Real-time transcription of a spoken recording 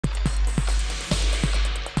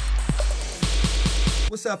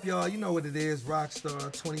What's up, y'all? You know what it is.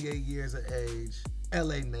 Roccstar, 28 years of age,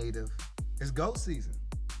 LA native. It's GOAT season.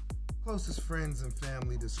 Closest friends and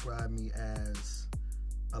family describe me as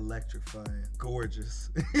electrifying,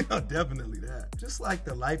 gorgeous. Definitely that. Just like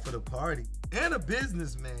the life of the party. And a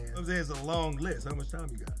businessman. I'm saying it's a long list. How much time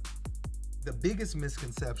you got? The biggest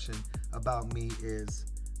misconception about me is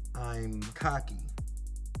I'm cocky.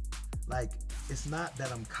 Like, it's not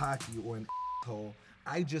that I'm cocky or an asshole.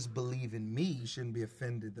 I just believe in me. You shouldn't be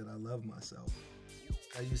offended that I love myself.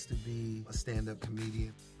 I used to be a stand-up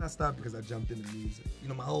comedian. I stopped because I jumped into music.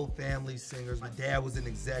 My whole family's singers. My dad was an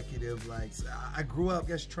executive. I grew up,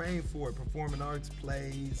 trained for it, performing arts,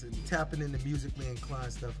 plays, and tapping into musically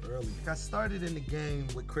inclined stuff early. I started in the game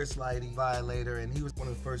with Chris Lighty, Violator, and he was one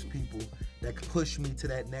of the first people that pushed me to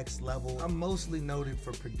that next level. I'm mostly noted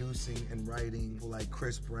for producing and writing for like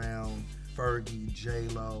Chris Brown, Fergie,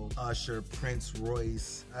 J-Lo, Usher, Prince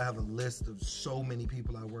Royce. I have a list of so many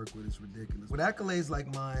people I work with, it's ridiculous. With accolades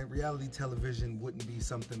like mine, reality television wouldn't be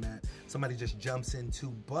something that somebody just jumps into,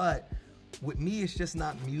 but with me, it's just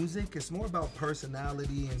not music. It's more about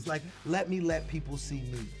personality, and it's like, let people see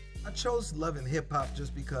me. I chose Love and Hip Hop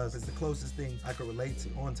just because it's the closest thing I could relate to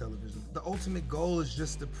on television. The ultimate goal is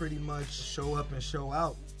just to pretty much show up and show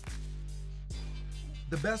out.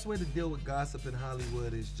 The best way to deal with gossip in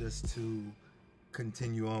Hollywood is just to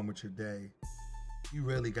continue on with your day. You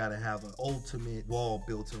really gotta have an ultimate wall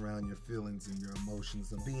built around your feelings and your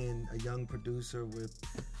emotions. And being a young producer with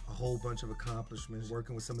a whole bunch of accomplishments,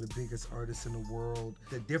 working with some of the biggest artists in the world,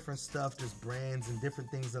 the different stuff, just brands and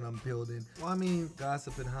different things that I'm building. Well,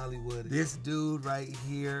 gossip in Hollywood. This dude right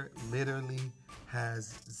here literally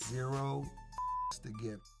has zero to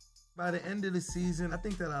give. By the end of the season, I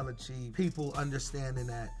think that I'll achieve people understanding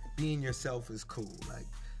that being yourself is cool. Like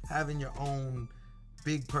having your own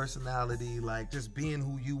big personality, like just being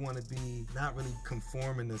who you want to be, not really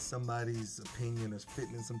conforming to somebody's opinion or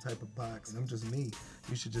fitting in some type of box. I'm just me.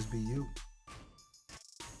 You should just be you.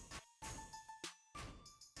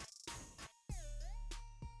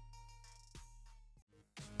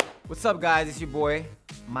 What's up, guys? It's your boy,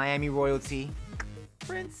 Miami Royalty,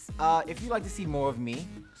 Prince. If you'd like to see more of me,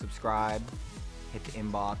 subscribe, hit the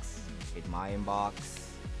inbox, hit my inbox.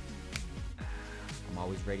 I'm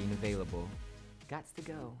always ready and available. Gots to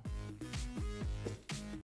go.